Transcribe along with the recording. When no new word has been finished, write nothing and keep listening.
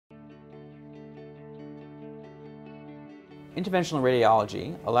Interventional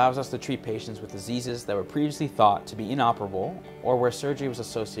radiology allows us to treat patients with diseases that were previously thought to be inoperable or where surgery was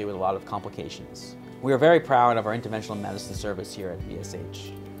associated with a lot of complications. We are very proud of our interventional medicine service here at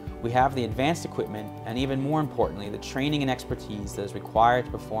VSH. We have the advanced equipment and, even more importantly, the training and expertise that is required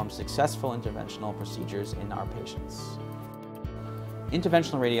to perform successful interventional procedures in our patients.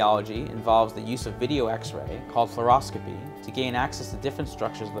 Interventional radiology involves the use of video X-ray, called fluoroscopy, to gain access to different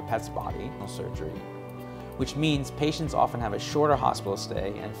structures of the pet's body in surgery, which means patients often have a shorter hospital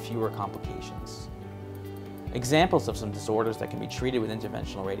stay and fewer complications. Examples of some disorders that can be treated with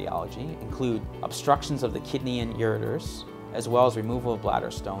interventional radiology include obstructions of the kidney and ureters, as well as removal of bladder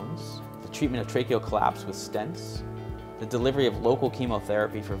stones, the treatment of tracheal collapse with stents, the delivery of local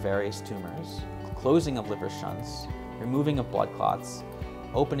chemotherapy for various tumors, closing of liver shunts, removing of blood clots,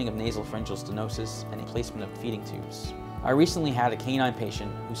 opening of nasopharyngeal stenosis, and placement of feeding tubes. I recently had a canine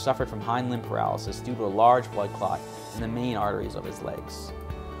patient who suffered from hind limb paralysis due to a large blood clot in the main arteries of his legs.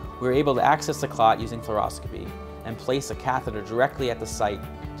 We were able to access the clot using fluoroscopy and place a catheter directly at the site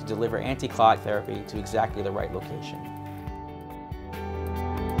to deliver anti-clot therapy to exactly the right location.